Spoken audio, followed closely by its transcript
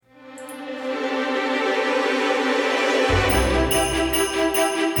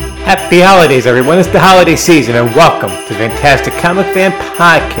Happy holidays, everyone. It's the holiday season, and welcome to the Fantastic Comic Fan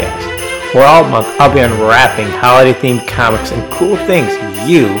Podcast, where all month I'll be unwrapping holiday-themed comics and cool things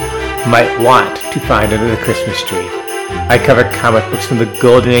you might want to find under the Christmas tree. I cover comic books from the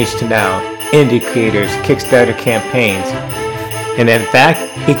golden age to now, indie creators, Kickstarter campaigns, and in fact,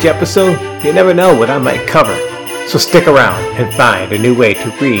 each episode, you never know what I might cover. So stick around and find a new way to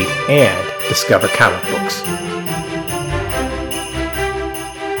read and discover comic books.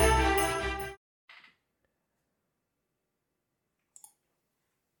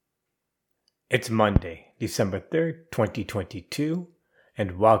 It's Monday, December 3rd, 2022,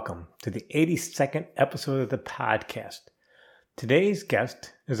 and welcome to the 82nd episode of the podcast. Today's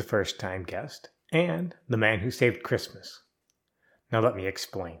guest is a first-time guest and the man who saved Christmas. Now let me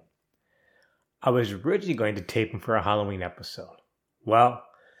explain. I was originally going to tape him for a Halloween episode. Well,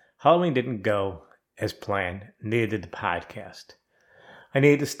 Halloween didn't go as planned, neither did the podcast. I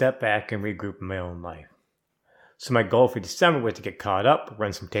needed to step back and regroup in my own life. So my goal for December was to get caught up,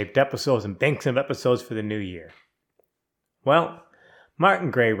 run some taped episodes, and bank some episodes for the new year. Well,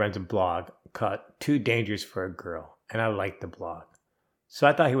 Martin Gray runs a blog called Too Dangerous for a Girl, and I like the blog. So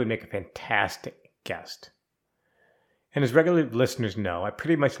I thought he would make a fantastic guest. And as regular listeners know, I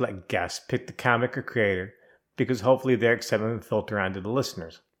pretty much let guests pick the comic or creator because hopefully their excitement will filter onto the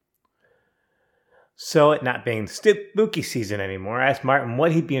listeners. So it not being spooky season anymore, I asked Martin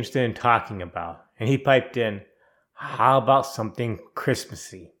what he'd be interested in talking about, and he piped in, "How about something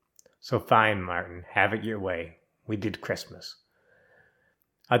Christmassy?" So fine, Martin, have it your way. We did Christmas.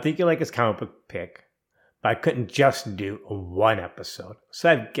 I think you like his comic book pick, but I couldn't just do one episode.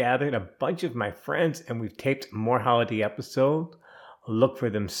 So I've gathered a bunch of my friends and we've taped more holiday episodes. Look for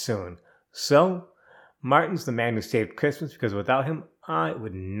them soon. So, Martin's the man who saved Christmas because without him, I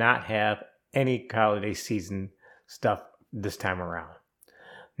would not have any holiday season stuff this time around.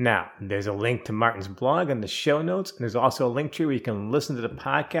 Now, there's a link to Martin's blog in the show notes, and there's also a link tree where you can listen to the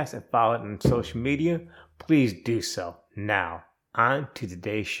podcast and follow it on social media. Please do so. Now, on to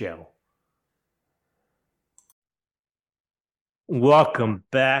today's show. Welcome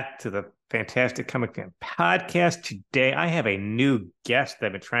back to the Fantastic Comic Fan Podcast. Today, I have a new guest that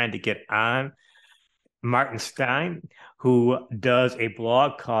I've been trying to get on, Martin Stein, who does a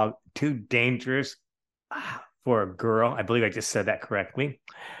blog called Too Dangerous for a Girl. I believe I just said that correctly.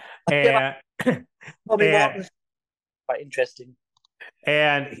 And, Martin's quite interesting.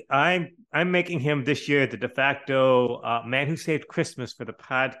 And I'm making him this year the de facto man who saved Christmas for the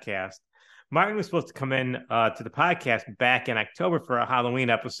podcast. Martin was supposed to come in to the podcast back in October for a Halloween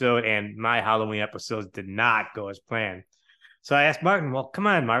episode, and my Halloween episodes did not go as planned. So I asked Martin, well, come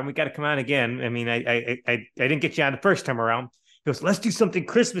on, Martin, we got to come on again. I mean, I didn't get you on the first time around. He goes, let's do something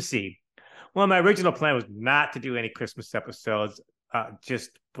Christmassy. Well, my original plan was not to do any Christmas episodes,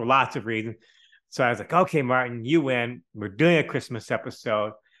 just for lots of reasons. So I was like, okay, Martin, you win. We're doing a Christmas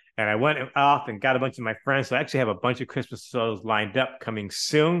episode. And I went off and got a bunch of my friends. So I actually have a bunch of Christmas episodes lined up coming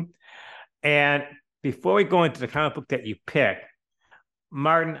soon. And before we go into the comic book that you pick,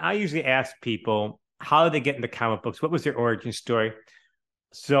 Martin, I usually ask people, how did they get into comic books? What was their origin story?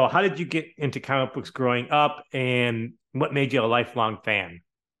 So how did you get into comic books growing up? And what made you a lifelong fan?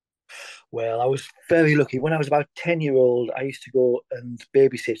 Well, I was very lucky. When I was about 10-year-old, I used to go and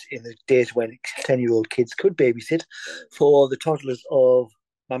babysit in the days when 10-year-old kids could babysit for the toddlers of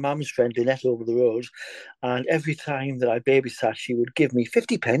my mum's friend Lynette over the road. And every time that I babysat, she would give me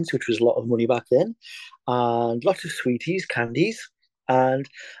 50 pence, which was a lot of money back then, and lots of sweeties, candies, and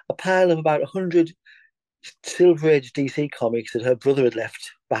a pile of about 100 Silver Age DC comics that her brother had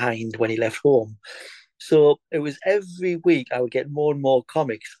left behind when he left home. So it was every week I would get more and more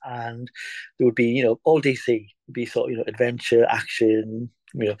comics, and there would be, all DC. It'd be sort of, adventure, action,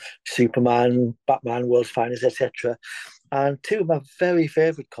 Superman, Batman, World's Finest, etc. And two of my very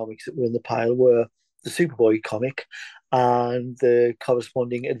favourite comics that were in the pile were the Superboy comic and the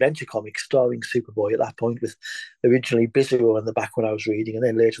corresponding adventure comic starring Superboy at that point, with originally Bizarro on the back when I was reading, and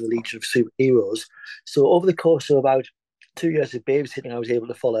then later the Legion of Superheroes. So over the course of about 2 years of babysitting, I was able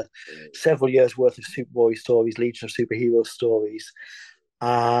to follow several years worth of Superboy stories, Legion of Superhero stories.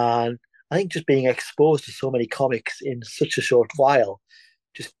 And I think just being exposed to so many comics in such a short while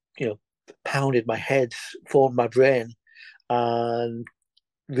just, pounded my head, formed my brain, and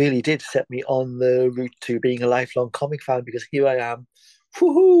really did set me on the route to being a lifelong comic fan, because here I am,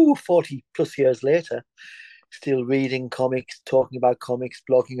 40 plus years later, still reading comics, talking about comics,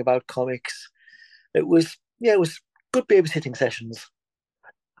 blogging about comics. It was good babysitting sessions.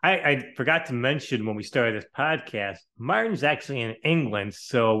 I forgot to mention when we started this podcast, Martin's actually in England,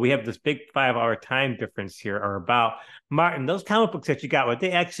 so we have this big 5 hour time difference here. Or about Martin, those comic books that you got, were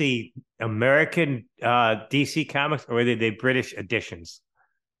they actually American DC comics, or were they British editions?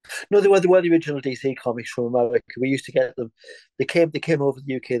 No, they were the original DC comics from America. We used to get them. They came over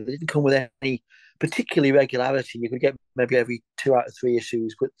the UK. They didn't come with any particularly regularity. You could get maybe every 2 out of 3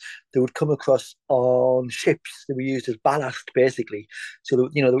 issues, but they would come across on ships that were used as ballast, basically. So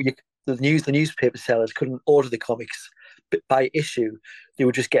the newspaper sellers couldn't order the comics by issue. They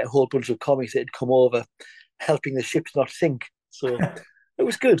would just get a whole bunch of comics that had come over, helping the ships not sink. So it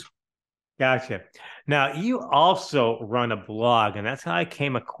was good. Gotcha. Now, you also run a blog, and that's how I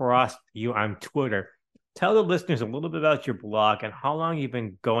came across you on Twitter. Tell the listeners a little bit about your blog and how long you've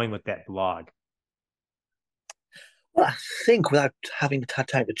been going with that blog. Well, I think without having had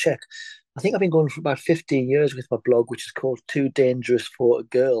time to check, I think I've been going for about 15 years with my blog, which is called Too Dangerous for a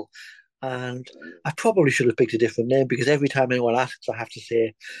Girl. And I probably should have picked a different name because every time anyone asks, I have to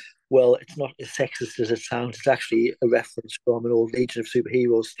say, well, it's not as sexist as it sounds. It's actually a reference from an old Legion of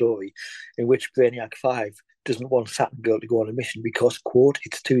Superheroes story in which Brainiac 5 doesn't want Saturn Girl to go on a mission because, quote,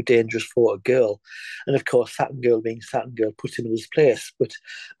 it's too dangerous for a girl. And of course, Saturn Girl being Saturn Girl puts him in his place. But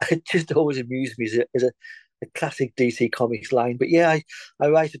it just always amused me as a classic DC Comics line. But yeah, I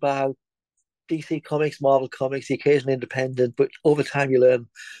write about DC Comics, Marvel Comics, the occasional independent, but over time you learn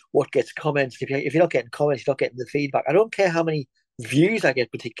what gets comments. If you're not getting comments, you're not getting the feedback. I don't care how many views I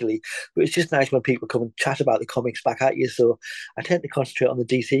get particularly, but it's just nice when people come and chat about the comics back at you. So I tend to concentrate on the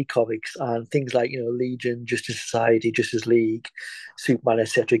DC comics and things like Legion, Justice Society, Justice League, Superman,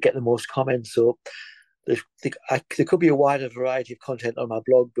 etc. Get the most comments. So there could be a wider variety of content on my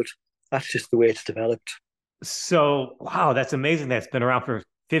blog, but that's just the way it's developed. So, wow, that's amazing. That's been around for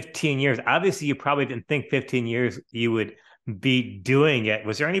 15 years. Obviously, you probably didn't think 15 years you would be doing it.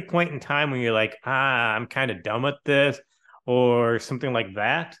 Was there any point in time when you're like, I'm kind of done with this or something like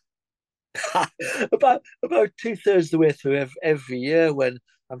that? about 2/3 the way through every year when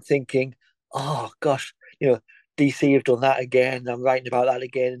I'm thinking, oh gosh, DC have done that again. I'm writing about that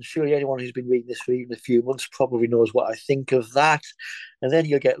again, and surely anyone who's been reading this for even a few months probably knows what I think of that. And then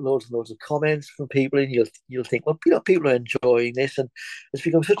you'll get loads and loads of comments from people, and you'll think, well, people are enjoying this, and it's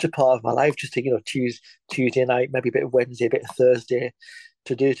become such a part of my life just to choose Tuesday night, maybe a bit of Wednesday, a bit of Thursday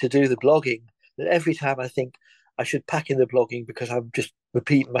to do the blogging. That every time I think I should pack in the blogging because I'm just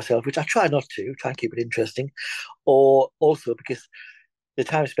repeating myself, which I try not to, try and keep it interesting, or also because the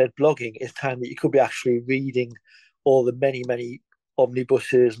time spent blogging is time that you could be actually reading all the many, many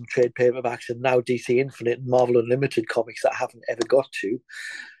omnibuses and trade paperbacks and now DC Infinite and Marvel Unlimited comics that I haven't ever got to.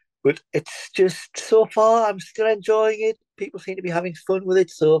 But it's just so far, I'm still enjoying it. People seem to be having fun with it,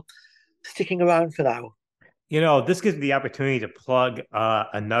 so sticking around for now. This gives me the opportunity to plug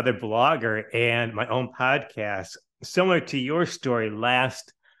another blogger and my own podcast. Similar to your story,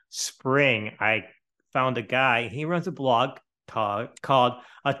 last spring, I found a guy, he runs a blog called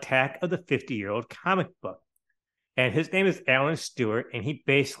Attack of the 50-Year-Old Comic Book. And his name is Alan Stewart, and he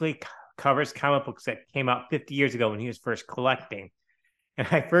basically covers comic books that came out 50 years ago when he was first collecting. And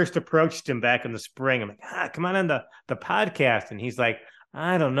I first approached him back in the spring. I'm like, come on the podcast. And he's like,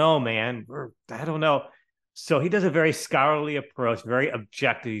 I don't know, man. I don't know. So he does a very scholarly approach, very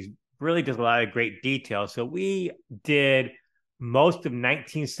objective. He really does a lot of great detail. So we did most of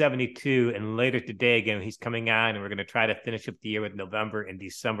 1972 and later today again, he's coming on and we're going to try to finish up the year with November and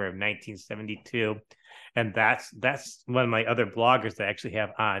December of 1972. And that's one of my other bloggers that I actually have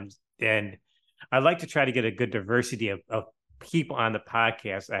on. And I like to try to get a good diversity of people on the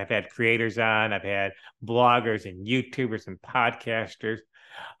podcast. I've had creators on, I've had bloggers and YouTubers and podcasters.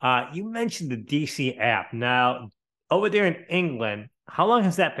 You mentioned the DC app. Now, over there in England, how long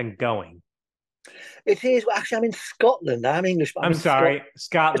has that been going? It is. Well, actually, I'm in Scotland. I'm English, but I'm I'm in sorry,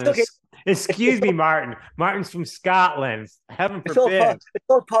 Scotland. Scotland. Okay. Excuse me, Martin. Martin's from Scotland. Heaven It's all forbid. part. It's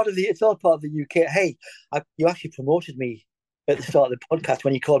all part of the UK. Hey, you actually promoted me at the start of the podcast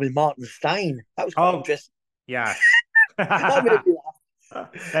when you called me Martin Stein. That was quite Oh, interesting. yeah. That made me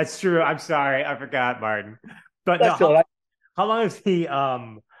That's true. I'm sorry. I forgot, Martin. But no, That's all right. how long has the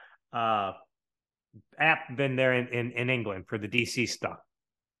uh app been there in England for the DC stuff?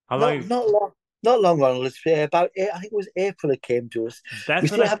 How Not long? not long. Not long, Ronald. It's about I think it was April it came to us. We That's what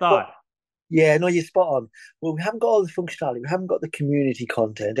still I haven't got. thought. Yeah, no, you're spot on. Well, we haven't got all the functionality. We haven't got the community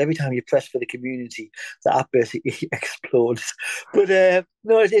content. Every time you press for the community, the app basically explodes. But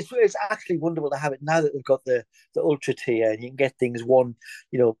no, it's actually wonderful to have it now that they've got the ultra tier, and you can get things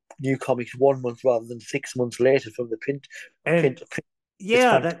new comics 1 month rather than 6 months later from the print. And Print. It's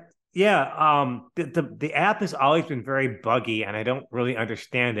yeah, fantastic. Yeah, the app has always been very buggy, and I don't really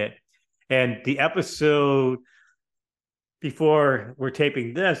understand it. And the episode before we're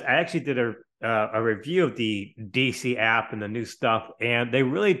taping this, I actually did a review of the DC app and the new stuff, and they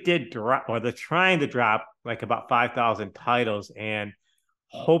really did drop, or they're trying to drop like about 5,000 titles, and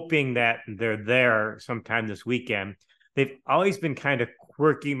hoping that they're there sometime this weekend. They've always been kind of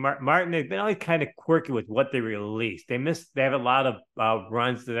quirky. Martin, they've been always kind of quirky with what they release. They have a lot of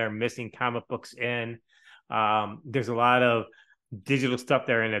runs that are missing comic books in. There's a lot of digital stuff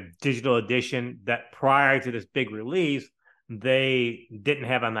there in a digital edition that prior to this big release, they didn't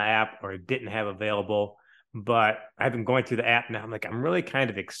have on the app or didn't have available. But I've been going through the app now. I'm really kind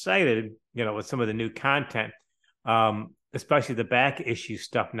of excited, with some of the new content. Especially the back issue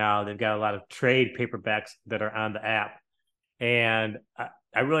stuff now. They've got a lot of trade paperbacks that are on the app. And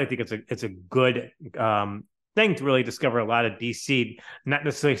I really think it's a good thing to really discover a lot of DC, not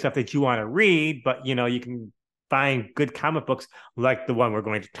necessarily stuff that you want to read, but you can find good comic books like the one we're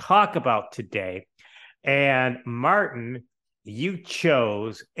going to talk about today. And Martin, you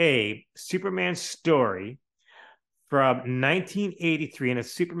chose a Superman story from 1983 and a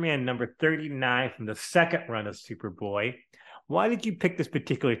Superman number 39 from the second run of Superboy. Why did you pick this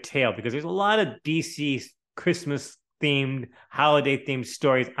particular tale? Because there's a lot of DC Christmas themed, holiday themed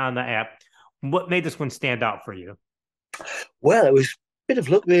stories on the app. What made this one stand out for you? Well, it was a bit of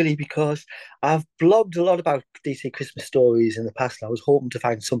luck, really, because I've blogged a lot about DC Christmas stories in the past, and I was hoping to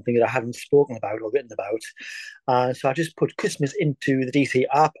find something that I hadn't spoken about or written about. And so I just put Christmas into the DC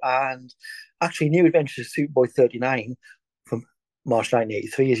app, and actually, New Adventures of Superboy 39 from March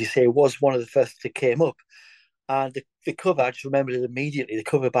 1983, as you say, was one of the first that came up. And the cover, I just remembered it immediately. The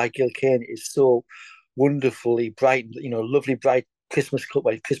cover by Gil Kane is so wonderfully bright, lovely bright Christmas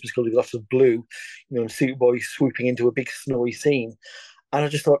color, Christmas color with lots of blue, and Superboy swooping into a big snowy scene. And I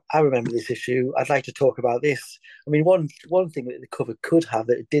just thought, I remember this issue. I'd like to talk about this. I mean, one thing that the cover could have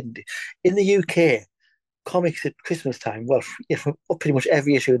that it didn't. In the UK, comics at Christmas time, well, pretty much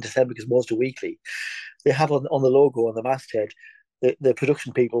every issue in December, because most are weekly, they have on the logo on the masthead, the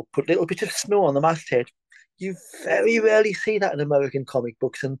production people put little bits of snow on the masthead. You very rarely see that in American comic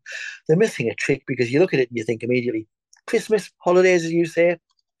books, and they're missing a trick, because you look at it and you think immediately, Christmas, holidays, as you say,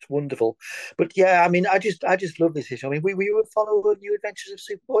 it's wonderful. But yeah, I mean, I just love this issue. I mean, we were following New Adventures of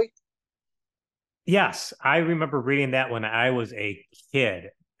Superboy. Yes, I remember reading that when I was a kid.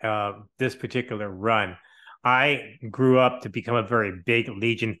 This particular run, I grew up to become a very big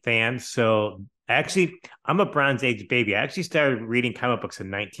Legion fan. So actually, I'm a Bronze Age baby. I actually started reading comic books in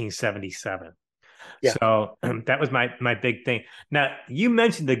 1977. Yeah. So that was my big thing. Now, you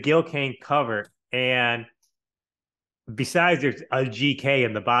mentioned the Gil Kane cover, and besides there's a GK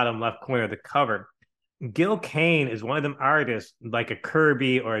in the bottom left corner of the cover. Gil Kane is one of them artists like a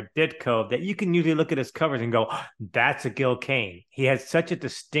Kirby or a Ditko that you can usually look at his covers and go, oh, that's a Gil Kane. He has such a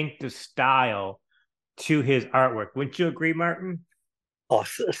distinctive style to his artwork. Wouldn't you agree, Martin? Oh,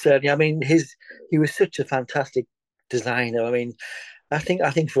 certainly. I mean, he was such a fantastic designer. I mean, I think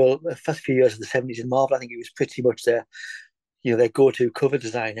for the first few years of the 70s in Marvel, I think he was pretty much their go-to cover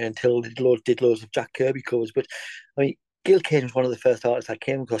designer until they did loads of Jack Kirby covers. But I mean, Gil Kane was one of the first artists I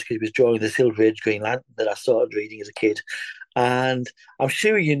came across, because he was drawing the Silver Age Green Lantern that I started reading as a kid. And I'm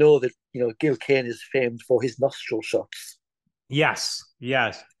sure you know that Gil Kane is famed for his nostril shots. Yes,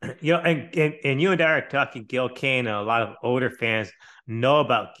 yes. And you and I are talking Gil Kane, and a lot of older fans know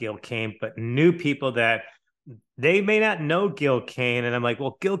about Gil Kane, but new people that they may not know Gil Kane. And I'm like,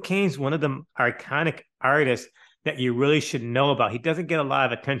 well, Gil Kane's one of the iconic artists that you really should know about. He doesn't get a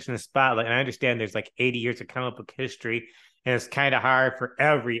lot of attention in the spotlight. And I understand there's like 80 years of comic book history, and it's kind of hard for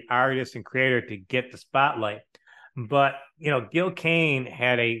every artist and creator to get the spotlight. But, Gil Kane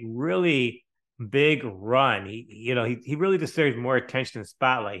had a really big run. He really deserves more attention in the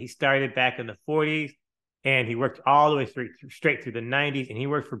spotlight. He started back in the 40s, and he worked all the way straight through the 90s, and he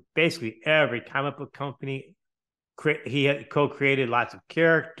worked for basically every comic book company. He co-created lots of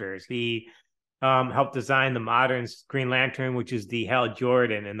characters. He helped design the modern Green Lantern, which is the Hal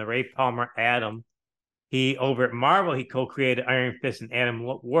Jordan, and the Ray Palmer Atom. He, over at Marvel, he co-created Iron Fist and Adam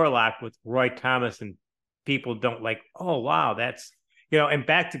Warlock with Roy Thomas, and people don't like, oh, wow, that's, and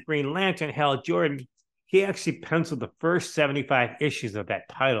back to Green Lantern, Hal Jordan, he actually penciled the first 75 issues of that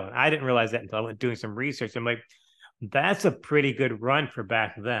title. And I didn't realize that until I went doing some research. I'm like, that's a pretty good run for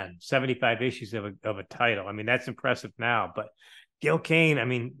back then. 75 issues of a title. I mean, that's impressive now. But Gil Kane, I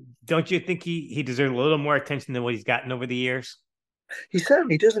mean, don't you think he deserves a little more attention than what he's gotten over the years? He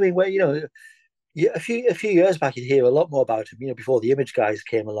certainly does. I mean, yeah, a few years back, you'd hear a lot more about him. Before the Image guys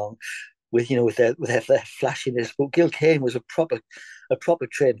came along, with their flashiness. But Gil Kane was a proper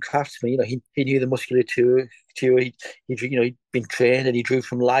trained craftsman. He knew the musculature. He'd been trained and he drew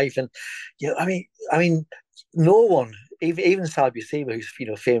from life. And I mean, no one, even Sal Buscema, who's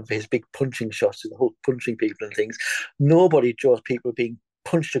famed for his big punching shots and the whole punching people and things, nobody draws people being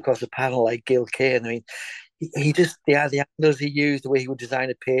punched across a panel like Gil Kane. I mean, he just the angles he used, the way he would design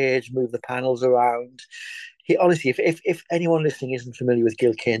a page, move the panels around. He honestly, if anyone listening isn't familiar with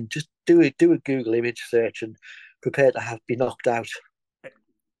Gil Kane, just do a Google image search and prepare to be knocked out.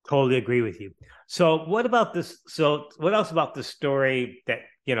 Totally agree with you. So what about this? So what else about the story that,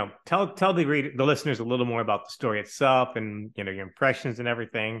 tell the listeners a little more about the story itself and, your impressions and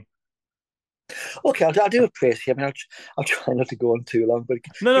everything. Okay, I'll do a praise here. I mean, I'll try not to go on too long, but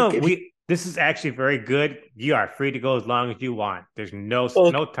No, this is actually very good. You are free to go as long as you want. There's no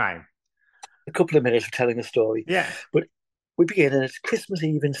time. A couple of minutes for telling a story. Yeah. But we begin, and it's Christmas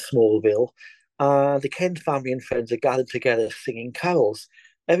Eve in Smallville. The Kent family and friends are gathered together singing carols.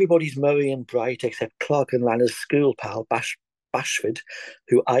 Everybody's merry and bright except Clark and Lana's school pal, Bashford,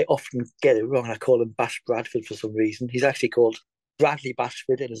 who I often get it wrong. I call him Bash Bradford for some reason. He's actually called Bradley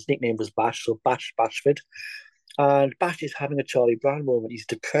Bashford, and his nickname was Bash, so Bash Bashford. And Bash is having a Charlie Brown moment. He's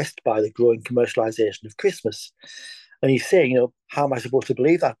depressed by the growing commercialization of Christmas. And he's saying, how am I supposed to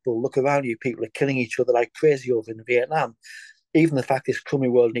believe that, Bull? Look around you. People are killing each other like crazy over in Vietnam. Even the fact this crummy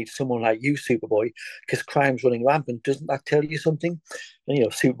world needs someone like you, Superboy, because crime's running rampant. Doesn't that tell you something?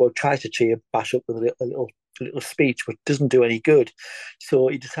 And, Superboy tries to cheer Bash up with a little speech, but doesn't do any good. So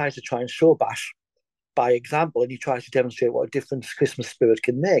he decides to try and show Bash by example, and he tries to demonstrate what a difference Christmas spirit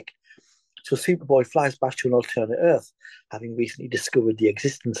can make. So Superboy flies back to an alternate Earth, having recently discovered the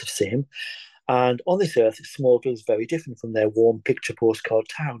existence of same. And on this Earth, Smallville is very different from their warm picture postcard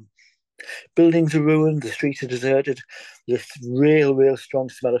town. Buildings are ruined, the streets are deserted, there's real strong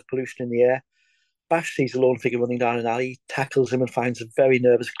smell of pollution in the air. Bash sees a lone figure running down an alley, tackles him and finds a very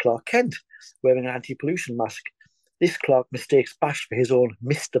nervous Clark Kent wearing an anti-pollution mask. This Clark mistakes Bash for his own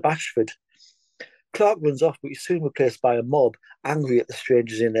Mr. Bashford. Clark runs off, but he's soon replaced by a mob angry at the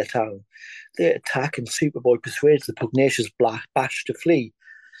strangers in their town. They attack, and Superboy persuades the pugnacious Bash to flee.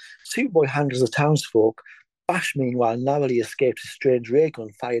 Superboy handles the townsfolk. Bash, meanwhile, narrowly escapes a strange ray gun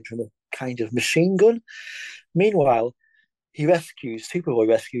fired from a kind of machine gun. Meanwhile, Superboy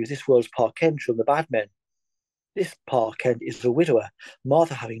rescues this world's Pa Kent from the bad men. This Pa Kent is a widower,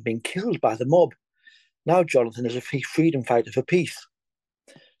 Martha having been killed by the mob. Now Jonathan is a freedom fighter for peace.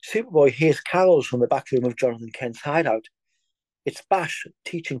 Superboy hears carols from the back room of Jonathan Kent's hideout. It's Bash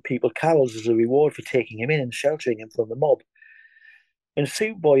teaching people carols as a reward for taking him in and sheltering him from the mob. And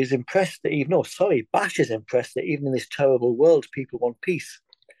Superboy is impressed that Bash is impressed that even in this terrible world, people want peace.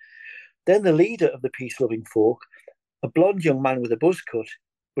 Then the leader of the peace-loving folk, a blonde young man with a buzz cut,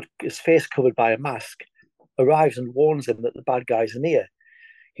 but his face covered by a mask, arrives and warns them that the bad guys are near.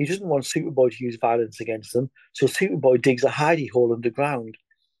 He doesn't want Superboy to use violence against them, so Superboy digs a hidey hole underground.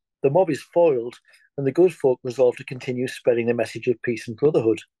 The mob is foiled, and the good folk resolve to continue spreading the message of peace and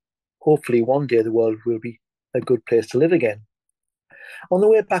brotherhood. Hopefully, one day the world will be a good place to live again. On the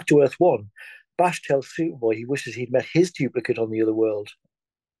way back to Earth 1, Bash tells Superboy he wishes he'd met his duplicate on the other world.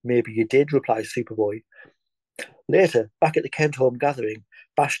 Maybe you did, replies Superboy. Later, back at the Kent home gathering,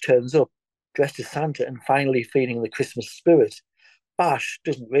 Bash turns up, dressed as Santa and finally feeling the Christmas spirit. Bash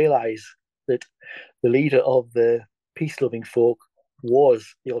doesn't realise that the leader of the peace-loving folk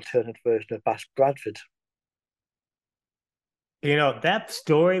was the alternate version of Bash Bradford. That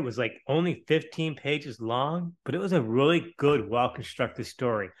story was like only 15 pages long, but it was a really good, well-constructed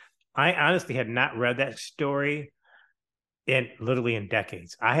story. I honestly had not read that story in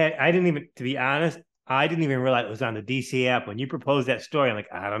decades. To be honest, I didn't even realize it was on the DC app. When you proposed that story, I'm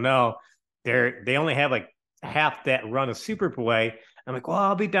like, I don't know. They only have like half that run of Superboy. I'm like, well,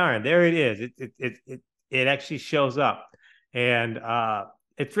 I'll be darned. There it is. It actually shows up. And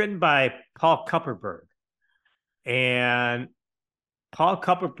it's written by Paul Kupperberg. And Paul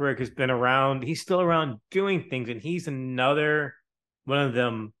Kupperberg has been around. He's still around doing things. And he's another one of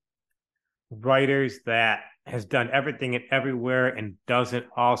them writers that has done everything and everywhere and doesn't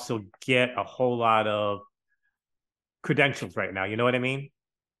also get a whole lot of credentials right now. You know what I mean?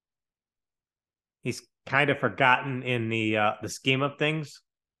 He's kind of forgotten in the scheme of things.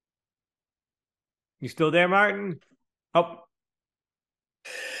 You still there, Martin? Oh,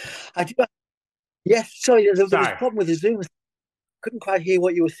 I do. Yes, sorry, there was a problem with the Zoom. Couldn't quite hear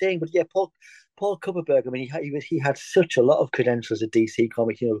what you were saying, but yeah, Paul Kupperberg. I mean, he had such a lot of credentials at DC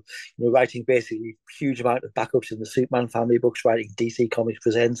Comics. Writing basically huge amount of backups in the Superman family books, writing DC Comics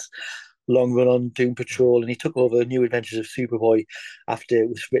Presents, long run on Doom Patrol, and he took over New Adventures of Superboy after it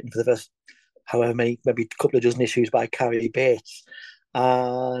was written for the first however many, maybe a couple of dozen issues by Cary Bates,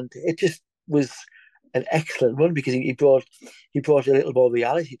 and it just was an excellent run because he brought a little more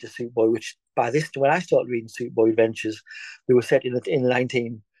reality to Superboy, which by this when I started reading Superboy Adventures, they were set in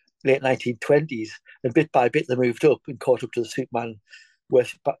the late 1920s, and bit by bit they moved up and caught up to the Superman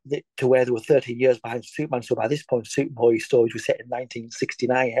to where they were 30 years behind Superman. So by this point, Superboy stories were set in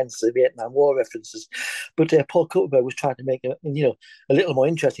 1969, hence the Vietnam War references. But Paul Kupperberg was trying to make it, a little more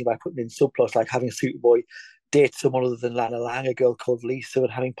interesting by putting in subplots like having Superboy date someone other than Lana Lang, a girl called Lisa,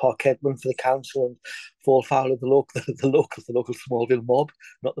 and having Parkett run for the council and fall foul of the local Smallville mob,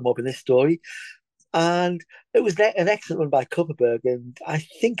 not the mob in this story. And it was an excellent run by Kupperberg, and I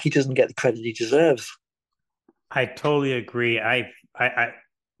think he doesn't get the credit he deserves. I totally agree. I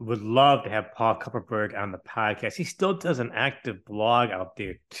would love to have Paul Kupperberg on the podcast. He still does an active blog out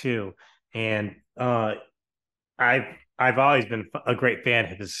there too, and I've always been a great fan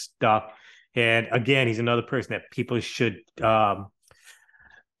of his stuff. And again, he's another person that people should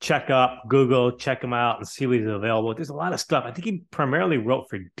check up, Google, check him out, and see what he's available. There's a lot of stuff. I think he primarily wrote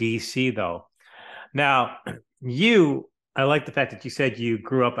for DC though. Now, I like the fact that you said you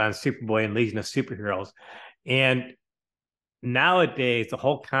grew up on Superboy and Legion of Superheroes, and nowadays the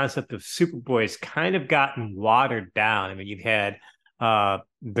whole concept of Superboy has kind of gotten watered down. I mean, you've had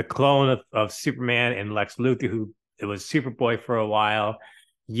the clone of Superman and Lex Luthor, who it was Superboy for a while.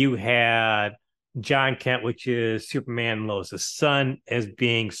 You had John Kent, which is Superman Lois' son, as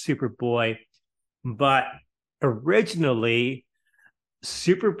being Superboy. But originally,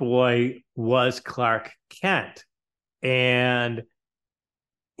 Superboy was Clark Kent. And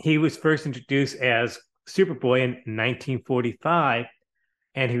he was first introduced as Superboy in 1945,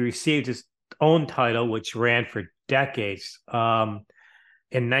 and he received his own title, which ran for decades. In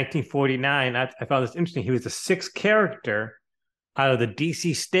 1949, I found this interesting. He was the sixth character out of the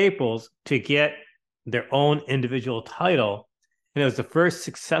DC staples to get their own individual title, and it was the first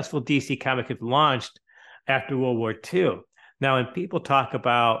successful DC comic it launched after World War II. Now, when people talk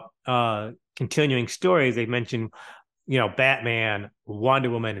about continuing stories, they mention Batman, Wonder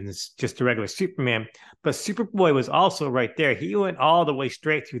Woman, and it's just a regular Superman. But Superboy was also right there. He went all the way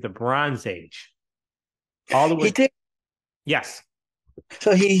straight through the Bronze Age. All the way. He did. Yes.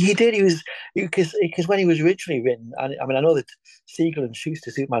 So he did. He was because when he was originally written, and I mean I know that Siegel and Schuster,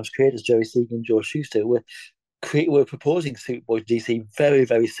 Superman's creators, Jerry Siegel and Joe Schuster, were proposing Superboy to DC very,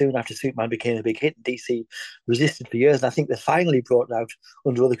 very soon after Superman became a big hit. And DC resisted for years, and I think they finally brought it out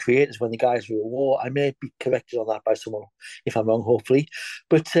under other creators when the guys were at war. I may be corrected on that by someone if I'm wrong, hopefully.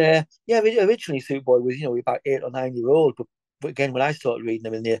 But originally Superboy was about 8 or 9 year old, but again, when I started reading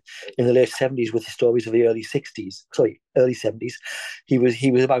them in the late 70s with the stories of the early 70s, he was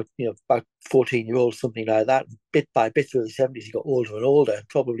about 14-year-old, something like that. Bit by bit through the 70s, he got older and older.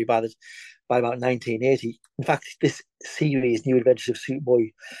 Probably by about 1980. In fact, this series, New Adventures of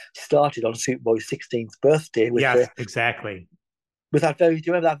Superboy, started on Superboy's 16th birthday. Yes, exactly. With do you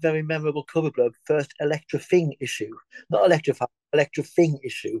remember that very memorable cover blurb, first Electra Thing issue? Not Electrify, Electra Thing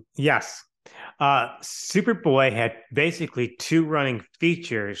issue. Yes. Superboy had basically two running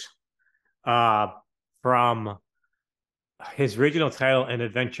features from his original title in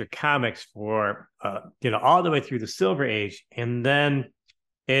Adventure Comics for all the way through the Silver Age, and then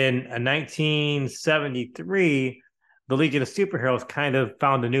in 1973, the Legion of Superheroes kind of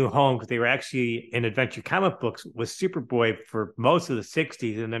found a new home because they were actually in Adventure comic books with Superboy for most of the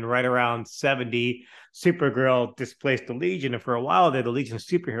 60s, and then right around 70, Supergirl displaced the Legion, and for a while there, the Legion of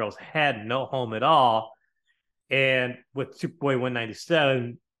Superheroes had no home at all. And with Superboy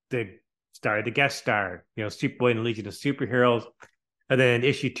 197, they started the guest star, Superboy and the Legion of Superheroes. And then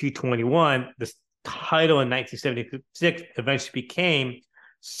issue 221, this title in 1976 eventually became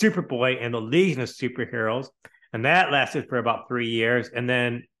Superboy and the Legion of Superheroes, and that lasted for about 3 years. And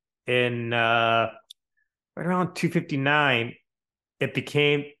then in right around 259, it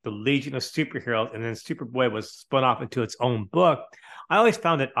became the Legion of Superheroes, and then Superboy was spun off into its own book. I always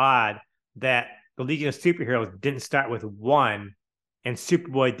found it odd that the Legion of Superheroes didn't start with one, and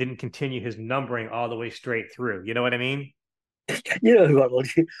Superboy didn't continue his numbering all the way straight through. You know what I mean? Ronald,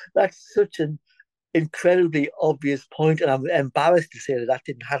 that's such an incredibly obvious point, and I'm embarrassed to say that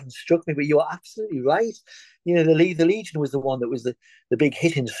hadn't struck me. But you're absolutely right. The Legion was the one that was the big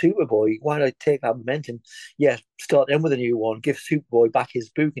hit in Superboy. Why not take that momentum? Yeah, start them with a new one. Give Superboy back his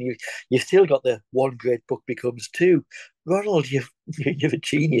book, and you've still got the one great book becomes two. Ronald, you're a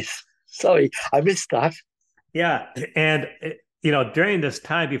genius. Sorry, I missed that. Yeah, and during this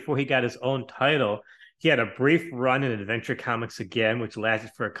time before he got his own title, he had a brief run in Adventure Comics again, which lasted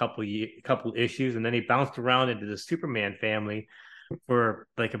for a couple issues, and then he bounced around into the Superman family for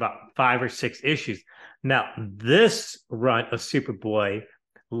like about 5 or 6 issues. Now, this run of Superboy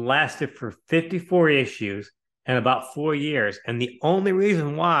lasted for 54 issues and about 4 years. And the only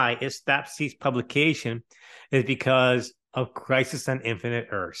reason why it stopped ceased publication is because of Crisis on Infinite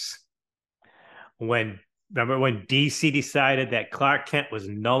Earths. Remember when DC decided that Clark Kent was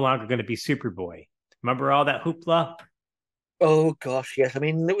no longer going to be Superboy? Remember all that hoopla? Oh gosh, yes. I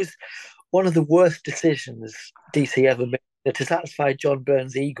mean, it was one of the worst decisions DC ever made to satisfy John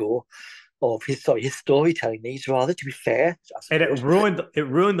Byrne's ego of his storytelling needs, rather, to be fair, I And it suppose.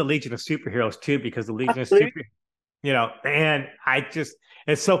 ruined the Legion of Superheroes too, because the Legion of Absolutely. Super, and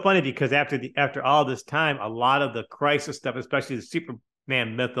it's so funny because after all this time, a lot of the Crisis stuff, especially the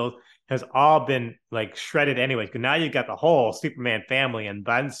Superman mythos, has all been like shredded anyways. Because now you've got the whole Superman family and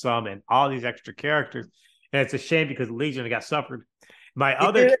then some, and all these extra characters, and it's a shame because the Legion got suffered. My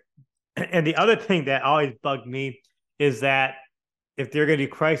other Yeah. and the other thing that always bugged me is that if they're going to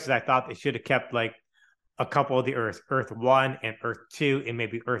do Crisis, I thought they should have kept like a couple of the Earths, Earth 1 and Earth 2, and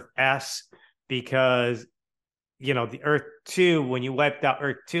maybe Earth S, because the Earth 2, when you wiped out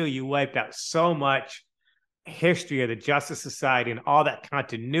Earth 2, you wiped out so much history of the Justice Society and all that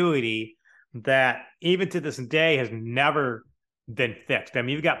continuity that even to this day has never been fixed. I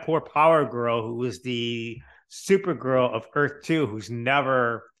mean, you've got poor Power Girl, who was the Supergirl of Earth 2, who's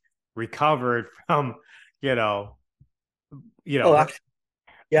never recovered from, you know, Oh, her. actually,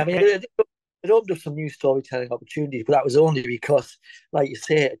 yeah. I mean, it opened up some new storytelling opportunities, but that was only because, like you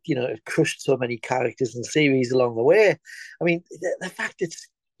say, it crushed so many characters and series along the way. I mean, the fact it's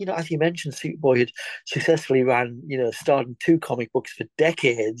as you mentioned, Superboy had successfully starting 2 comic books for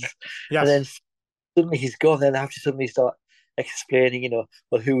decades, and Yes. then suddenly he's gone. Then they have to suddenly start explaining,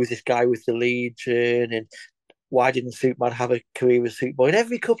 well, who was this guy with the Legion, and why didn't Superman have a career with Superboy? And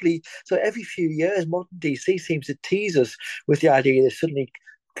every few years, modern DC seems to tease us with the idea that suddenly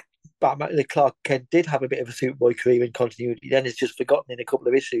Batman, the Clark Kent did have a bit of a Superboy career in continuity. Then it's just forgotten in a couple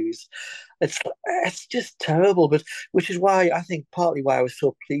of issues. It's just terrible. But which is why I think partly why I was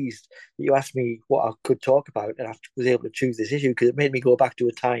so pleased that you asked me what I could talk about, and I was able to choose this issue because it made me go back to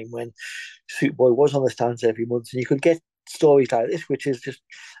a time when Superboy was on the stands every month, and you could get stories like this, which is just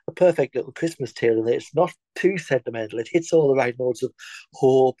a perfect little Christmas tale, and it's not too sentimental. It hits all the right notes of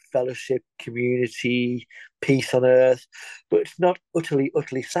hope, fellowship, community, peace on earth, but it's not utterly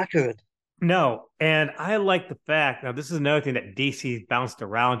saccharine. No, and I like the fact, now this is another thing that DC's bounced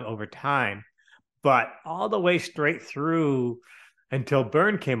around over time, but all the way straight through until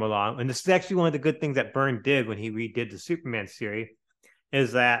Byrne came along, and this is actually one of the good things that Byrne did when he redid the Superman series,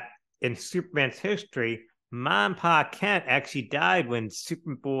 is that in Superman's history, Mom and Pa Kent actually died when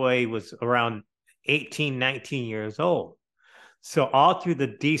Superboy was around 18, 19 years old. So all through the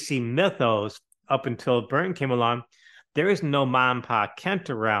DC mythos, up until Byrne came along, there is no Mom and Pa Kent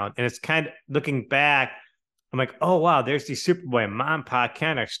around. And it's kind of looking back, I'm like, oh wow, there's the Superboy and Mom and Pa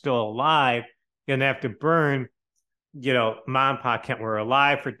Kent are still alive. And after Byrne, Mom and Pa Kent were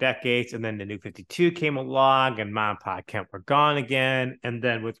alive for decades, and then the New 52 came along, and Mom and Pa Kent were gone again. And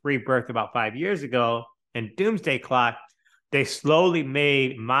then with Rebirth about 5 years ago and Doomsday Clock, they slowly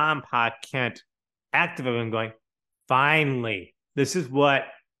made Mom and Pa Kent active and going, finally, this is what,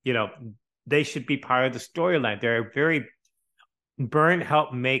 they should be part of the storyline. They're very, Byrne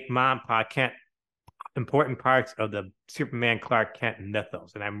helped make Mom and Pa Kent important parts of the Superman Clark Kent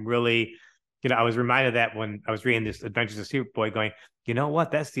mythos. And I'm really, I was reminded of that when I was reading this Adventures of Superboy, going, you know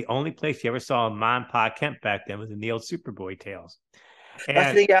what? That's the only place you ever saw Mom and Pa Kent back then, was in the old Superboy tales. That's the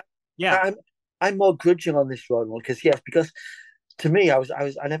And thing. yeah, I'm more grudging on this one because yes, because to me,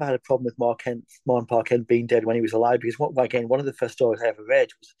 I never had a problem with Mark Park Kent being dead when he was alive because one of the first stories I ever read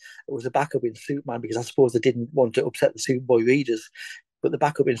was a backup in Superman because I suppose they didn't want to upset the Superboy readers. But the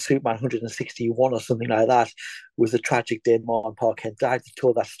backup in Superman 161 or something like that was the tragic day Martin Park Kent died. They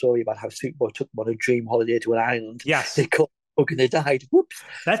told that story about how Superboy took him on a dream holiday to an island. yes, They caught the bug and they died. Whoops!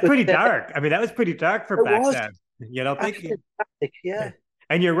 that's But pretty dark. I mean, that was pretty dark for it back was then. Thinking. absolutely fantastic. Yeah,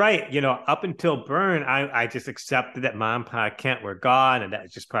 And you're right. Up until Byrne, I just accepted that Mom and Pa Kent were gone, and that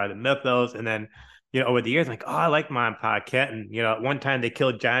was just part of the mythos. And then, over the years, like, oh, I like Mom and Pa Kent. And at one time they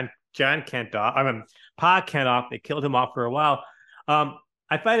killed John Kent off. I mean, Pa Kent off. They killed him off for a while.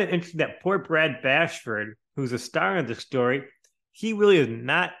 I find it interesting that poor Brad Bashford, who's a star in the story, he really has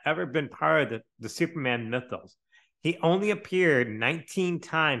not ever been part of the Superman mythos. He only appeared 19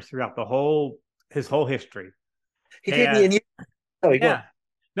 times throughout his whole history. he did. And And sorry, go on. yeah.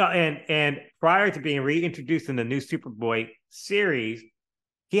 No, and prior to being reintroduced in the new Superboy series,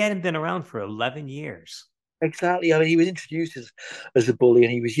 he hadn't been around for 11 years. Exactly. I mean, he was introduced as a bully,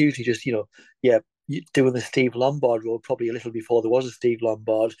 and he was usually just, yeah, doing the Steve Lombard role probably a little before there was a Steve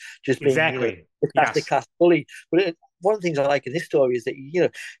Lombard, just being, Exactly. the Yes. class bully. But one of the things I like in this story is that,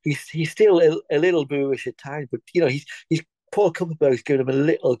 he's still a little boorish at times, but he's Paul Kupperberg's given him a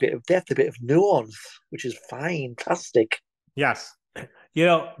little bit of depth, a bit of nuance, which is fantastic. Yes.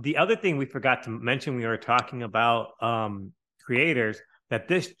 The other thing we forgot to mention, we were talking about creators, that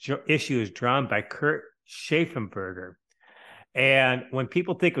this issue is drawn by Kurt Schaffenberger. And when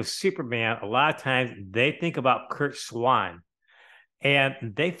people think of Superman, a lot of times they think about Kurt Swan. And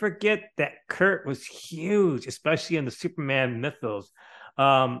they forget that Kurt was huge, especially in the Superman mythos.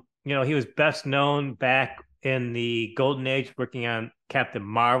 He was best known back in the Golden Age working on Captain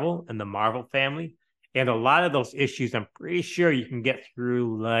Marvel and the Marvel family. And a lot of those issues, I'm pretty sure you can get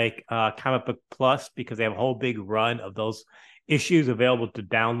through like Comic Book Plus, because they have a whole big run of those issues available to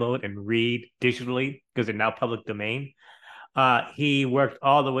download and read digitally because they're now public domain. He worked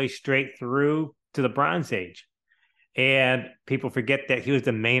all the way straight through to the Bronze Age. And people forget that he was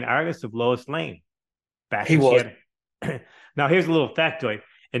the main artist of Lois Lane back He when she was. had. Now, here's a little factoid.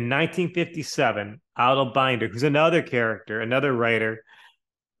 In 1957, Otto Binder, who's another character, another writer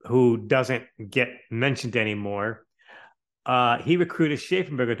who doesn't get mentioned anymore, he recruited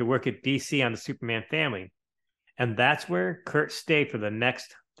Schaffenberger to work at DC on the Superman family. And that's where Kurt stayed for the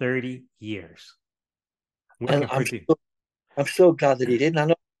next 30 years. And Working for I'm so glad that he did. And I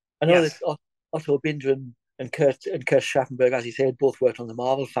know that Yes. Otto Binder and Kurt Schaffenberg, as he said, both worked on the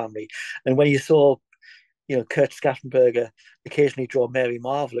Marvel family. And when you saw, Kurt Schaffenberger occasionally draw Mary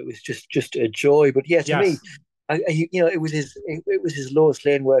Marvel, it was just a joy. But yeah, to me, Yes. it was his Lois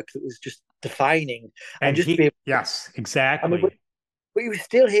Lane work that was just defining, and And just to be, yes, I mean, exactly. but he was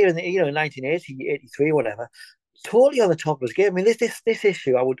still here in 1980, 83, whatever, totally on the top of his game. I mean, this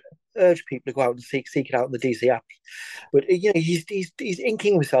issue, I would urge people to go out and seek it out in the DC app. But he's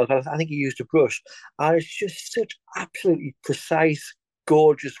inking himself. I think he used a brush, and it's just such absolutely precise,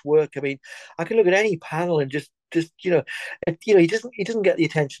 gorgeous work. I mean, I can look at any panel and just he doesn't get the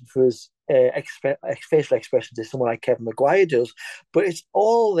attention for his facial expressions as someone like Kevin Maguire does, but it's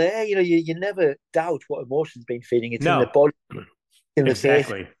all there. You never doubt what emotion's been feeding. It's in the No, body, in the face.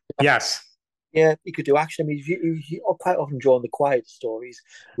 exactly. Yes. Yeah, he could do action. I mean, he quite often drawn the quiet stories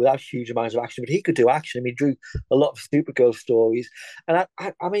without huge amounts of action, but he could do action. I mean, he drew a lot of Supergirl stories, and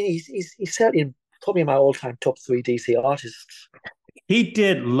I mean, he's certainly probably my all-time top three DC artists. He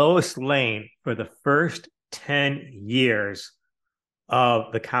did Lois Lane for the first 10 years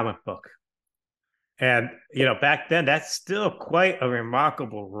of the comic book. And, back then, that's still quite a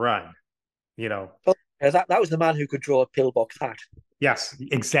remarkable run, Well, that was the man who could draw a pillbox hat. Yes,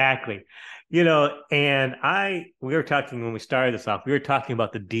 exactly. And we were talking when we started this off, we were talking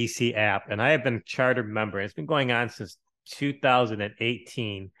about the DC app, and I have been a charter member. It's been going on since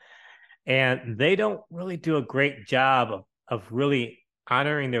 2018. And they don't really do a great job of really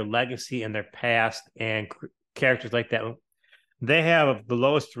honoring their legacy and their past and characters like that. They have the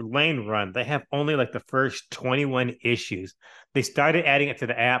Lois Lane run. They have only like the first 21 issues. They started adding it to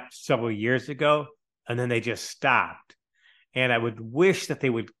the app several years ago, and then they just stopped. And I would wish that they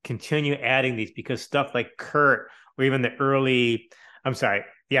would continue adding these, because stuff like Kurt, or even the early, I'm sorry,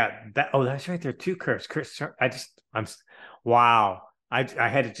 yeah, that's right. There are two Kurts. Wow. I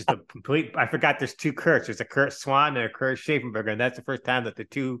had to just I forgot there's two Kurts. There's a Kurt Swan and a Kurt Schaffenberger. And that's the first time that the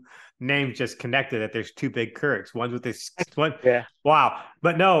two names just connected, that there's two big Kurts. One's with this one. Yeah. Wow.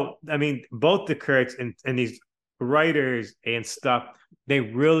 But no, I mean, both the Kurts and these writers and stuff, they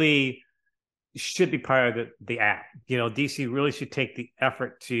really should be part of the app. DC really should take the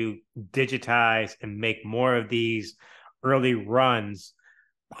effort to digitize and make more of these early runs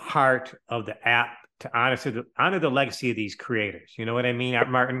part of the app to honor the legacy of these creators. You know what I mean,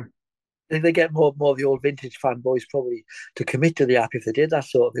 Martin? I think they get more of the old vintage fanboys probably to commit to the app if they did that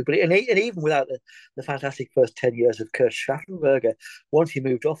sort of thing. But even without the fantastic first 10 years of Kurt Schaffenberger, once he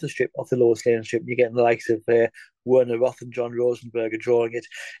moved off the Lois Lane strip, you're getting the likes of Werner Roth and John Rosenberger drawing it.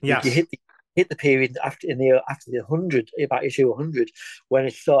 You Yes. hit the period after the 100, about issue 100, when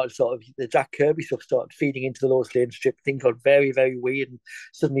it started sort of the Jack Kirby stuff started feeding into the Lois Lane strip. Things got very, very weird, and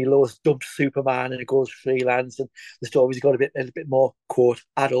suddenly Lois dumps Superman and it goes freelance, and the stories got a bit more quote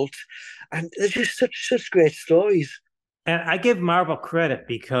adult, and they're just such great stories. And I give Marvel credit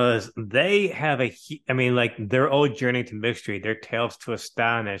because they have like their old Journey to Mystery, their Tales to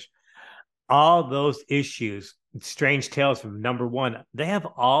Astonish, all those issues, Strange Tales from #1, they have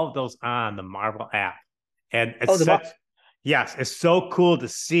all of those on the Marvel app. And it's it's so cool to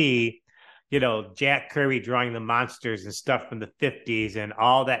see, Jack Kirby drawing the monsters and stuff from the 50s and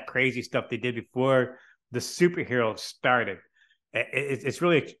all that crazy stuff they did before the superheroes started. It's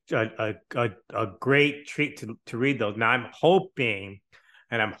really a great treat to read those. Now I'm hoping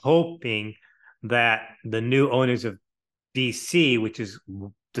that the new owners of DC, which is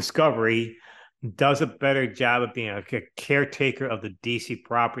Discovery, does a better job of being a caretaker of the DC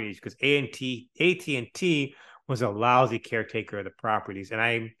properties, because AT&T was a lousy caretaker of the properties, and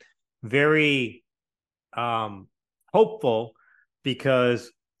I'm very hopeful, because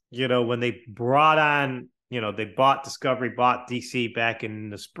when they brought on, they bought Discovery, bought DC back in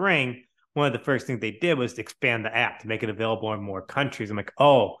the spring. One of the first things they did was to expand the app to make it available in more countries. I'm like,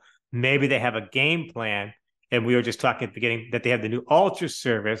 oh, maybe they have a game plan. And we were just talking at the beginning that they have the new Ultra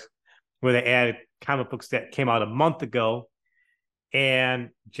service where they added comic books that came out a month ago. And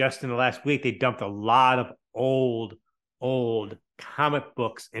just in the last week, they dumped a lot of old comic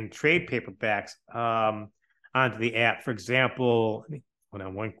books and trade paperbacks onto the app. For example, hold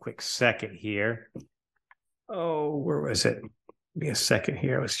on one quick second here. Oh, where was it? Give me a second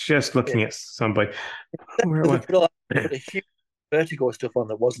here. I was just looking at somebody. Where was it? Put a huge Vertigo stuff on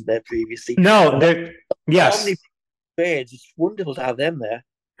that wasn't there previously. No, yes. It's wonderful to have them there.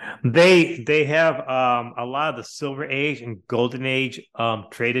 They have a lot of the Silver Age and Golden Age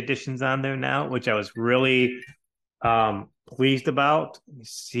trade editions on there now, which I was really pleased about. Let me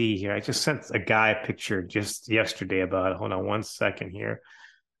see here. I just sent a guy a picture just yesterday about it. Hold on one second here.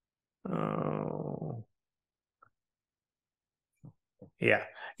 Oh.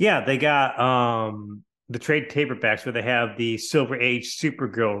 Yeah, they got the trade paperbacks where they have the Silver Age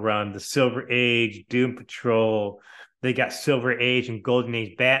Supergirl run, the Silver Age Doom Patrol. They got Silver Age and Golden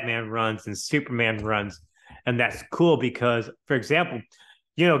Age Batman runs and Superman runs. And that's cool because, for example,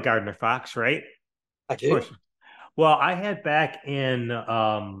 Gardner Fox, right? I do. Well, I had back in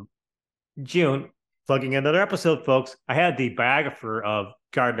June, plugging another episode, folks, I had the biographer of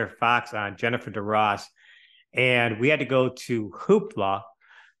Gardner Fox on, Jennifer DeRoss. And we had to go to Hoopla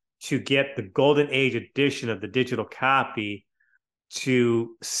to get the Golden Age edition of the digital copy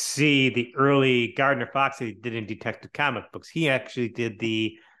to see the early Gardner Fox that he did in Detective Comic Books. He actually did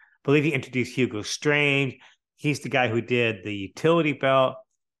I believe he introduced Hugo Strange. He's the guy who did the Utility Belt.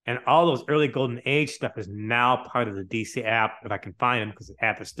 And all those early Golden Age stuff is now part of the DC app, if I can find them, because the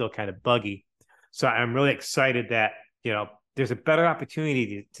app is still kind of buggy. So I'm really excited that, there's a better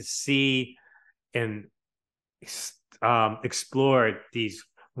opportunity to see and explored these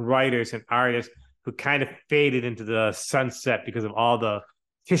writers and artists who kind of faded into the sunset because of all the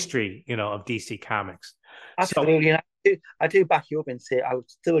history, of DC Comics. Absolutely. So, I do back you up and say I would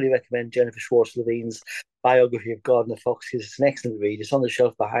thoroughly recommend Jennifer Schwartz-Levine's biography of Gardner Fox, because it's an excellent read. It's on the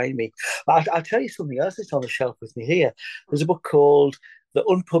shelf behind me. I'll tell you something else that's on the shelf with me here. There's a book called The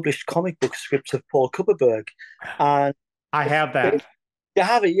Unpublished Comic Book Scripts of Paul Kupperberg. And I have that. You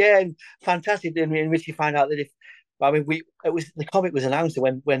have it, yeah, and fantastic. In which you find out that the comic was announced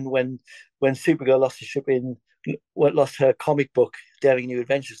when Supergirl lost her comic book, Daring New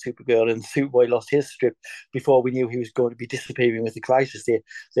Adventures Supergirl, and Superboy lost his strip before we knew he was going to be disappearing with the crisis. They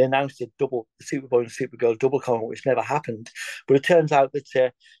announced a double Superboy and Supergirl double comic, which never happened. But it turns out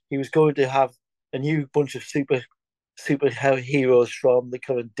that he was going to have a new bunch of superheroes from the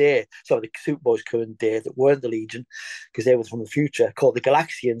current day, the Superboy's current day that weren't the Legion, because they were from the future, called the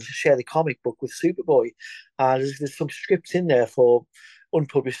Galaxians, share the comic book with Superboy. There's some strips in there for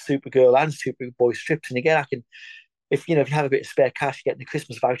unpublished Supergirl and Superboy strips. And again, if you have a bit of spare cash, getting a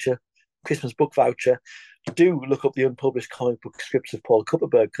Christmas book voucher, do look up the unpublished comic book scripts of Paul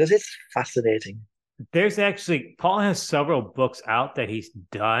Kupperberg, because it's fascinating. There's actually, Paul has several books out that he's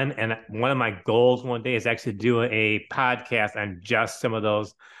done. And one of my goals one day is actually do a podcast on just some of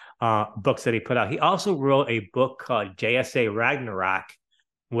those books that he put out. He also wrote a book called JSA Ragnarok,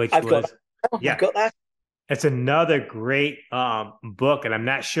 which I've got that. It's another great book. And I'm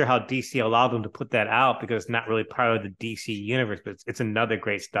not sure how DC allowed them to put that out, because it's not really part of the DC universe, but it's another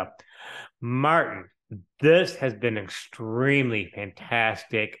great stuff. Martin, this has been extremely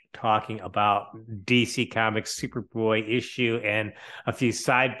fantastic, talking about DC Comics Superboy issue and a few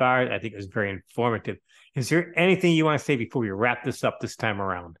sidebars. I think it was very informative. Is there anything you want to say before we wrap this up this time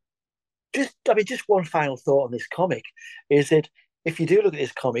around? Just one final thought on this comic is that if you do look at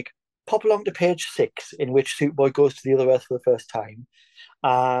this comic, pop along to page 6, in which Superboy goes to the other Earth for the first time,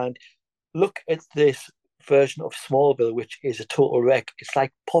 and look at this version of Smallville, which is a total wreck. It's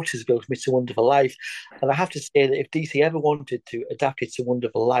like Pottersville meets A Wonderful Life. And I have to say that if DC ever wanted to adapt it to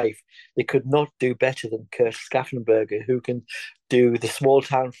Wonderful Life, they could not do better than Kurt Skaffenberger, who can do the small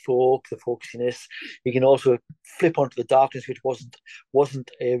town folk, the folksiness. He can also flip onto the darkness, which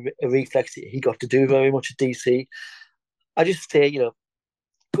wasn't a reflex that he got to do very much at DC. I just say,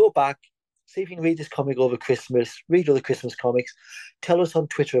 go back, see if you can read this comic over Christmas, read other Christmas comics, tell us on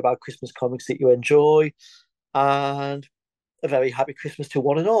Twitter about Christmas comics that you enjoy, and a very happy Christmas to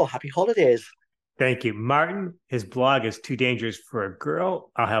one and all. Happy holidays. Thank you. Martin, his blog is Too Dangerous for a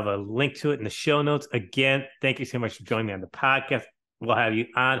Girl. I'll have a link to it in the show notes. Again, thank you so much for joining me on the podcast. We'll have you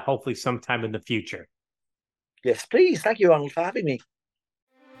on hopefully sometime in the future. Yes, please. Thank you, Arnold, for having me.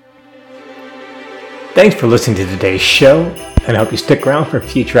 Thanks for listening to today's show, and I hope you stick around for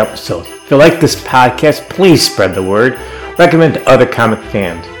future episodes. If you like this podcast, please spread the word. Recommend to other comic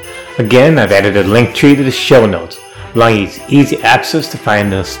fans. Again, I've added a link tree to the show notes, allowing you easy access to find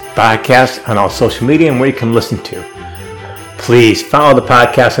this podcast on all social media and where you can listen to. Please follow the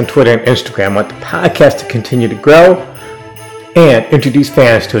podcast on Twitter and Instagram. I want the podcast to continue to grow and introduce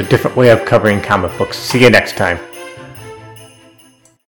fans to a different way of covering comic books. See you next time.